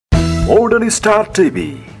Modern star TV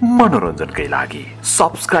मनोरञ्जनकै लागि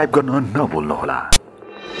subscribe गर्न नभुल्नुहोला।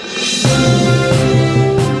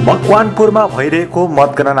 मकवानपुरमा भइरहेको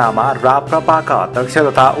मतगणनामा राप्रपाका अध्यक्ष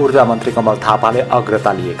तथा ऊर्जा मन्त्री कमल थापाले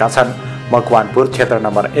अग्रता लिएका छन्। मकवानपुर क्षेत्र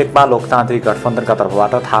नम्बर 1 मा लोकतान्त्रिक गठबन्धनका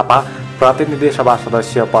तर्फबाट थापा प्रतिनिधि सभा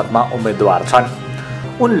सदस्य पदमा उम्मेद्वार छन्।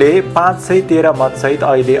 उनले 513 मतसहित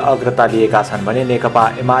अहिले अग्रता लिएका छन् भने नेकपा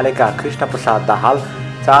एमालेका कृष्ण प्रसाद दाहाल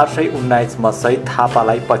 419 मतसहित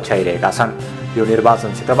थापालाई पछ्याइरहेका छन्। यो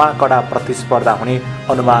निर्वाचन क्षेत्रमा कडा प्रतिस्पर्धा हुने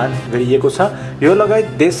अनुमान गरिएको छ। यो लगायत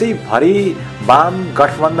देशैभरि वाम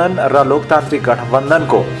गठबन्धन र लोकतान्त्रिक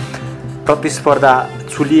गठबन्धनको प्रतिस्पर्धा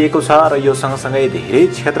छुलिएको छ र यो सँगसँगै धेरै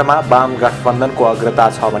क्षेत्रमा वाम गठबन्धनको अग्रता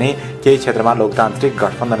छ भने केही क्षेत्रमा लोकतान्त्रिक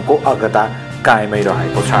गठबन्धनको अग्रता कायमै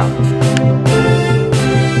रहेको छ।